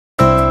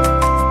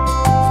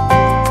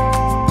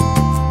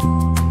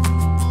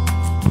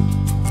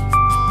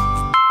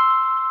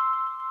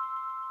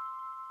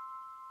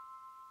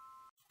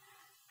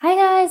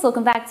guys,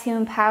 welcome back to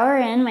Empower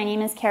In. My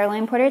name is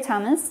Caroline Porter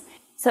Thomas.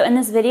 So in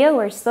this video,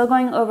 we're still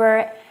going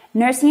over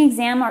nursing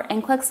exam or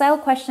NCLEX style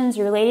questions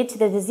related to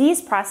the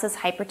disease process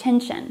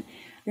hypertension.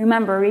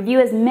 Remember, review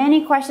as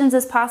many questions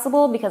as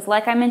possible because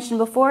like I mentioned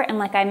before and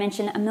like I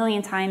mentioned a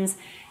million times,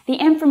 the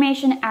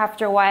information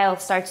after a while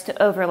starts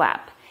to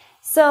overlap.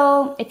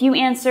 So if you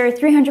answer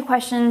 300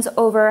 questions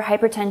over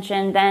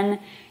hypertension, then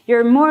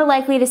you're more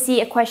likely to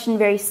see a question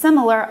very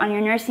similar on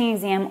your nursing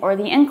exam or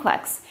the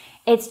NCLEX.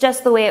 It's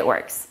just the way it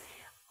works.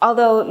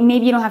 Although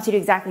maybe you don't have to do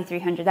exactly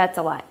 300, that's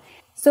a lot.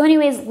 So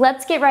anyways,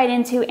 let's get right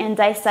into and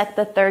dissect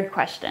the third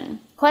question.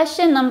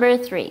 Question number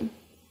 3.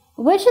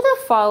 Which of the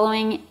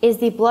following is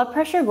the blood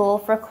pressure goal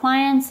for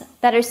clients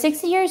that are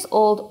 60 years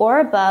old or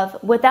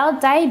above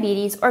without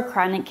diabetes or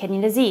chronic kidney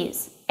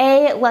disease?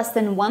 A, less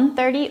than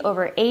 130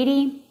 over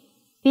 80.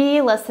 B,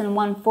 less than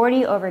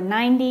 140 over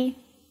 90.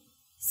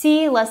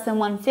 C, less than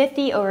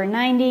 150 over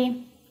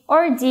 90.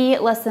 Or D,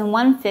 less than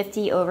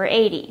 150 over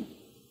 80.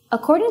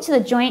 According to the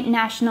Joint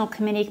National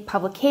Committee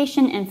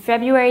publication in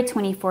February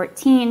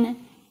 2014,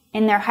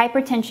 in their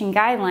hypertension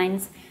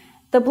guidelines,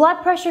 the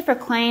blood pressure for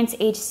clients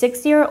aged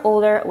 60 or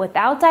older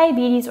without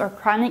diabetes or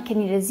chronic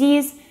kidney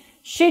disease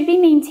should be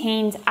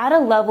maintained at a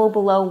level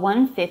below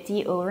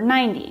 150 over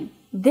 90.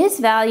 This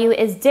value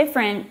is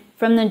different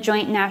from the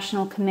Joint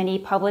National Committee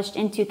published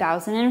in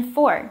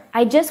 2004.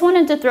 I just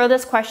wanted to throw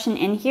this question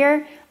in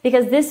here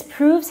because this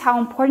proves how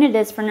important it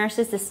is for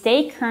nurses to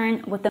stay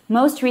current with the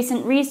most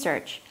recent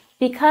research,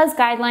 because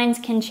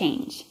guidelines can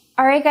change.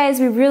 Alright guys,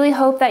 we really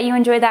hope that you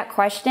enjoyed that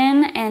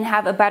question and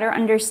have a better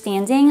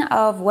understanding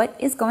of what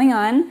is going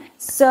on.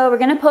 So we're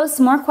going to post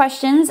more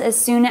questions as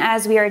soon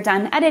as we are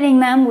done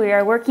editing them. We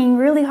are working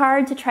really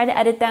hard to try to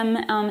edit them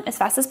as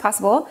fast as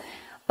possible,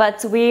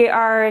 but we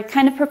are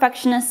kind of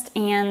perfectionist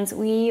and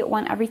we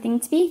want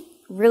everything to be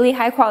really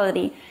high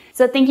quality.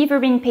 So thank you for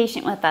being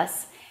patient with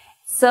us.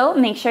 So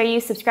make sure you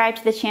subscribe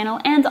to the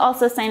channel and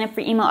also sign up for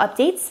email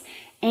updates,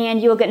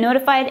 and you will get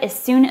notified as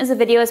soon as a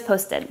video is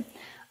posted.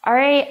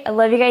 Alright, I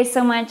love you guys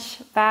so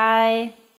much. Bye.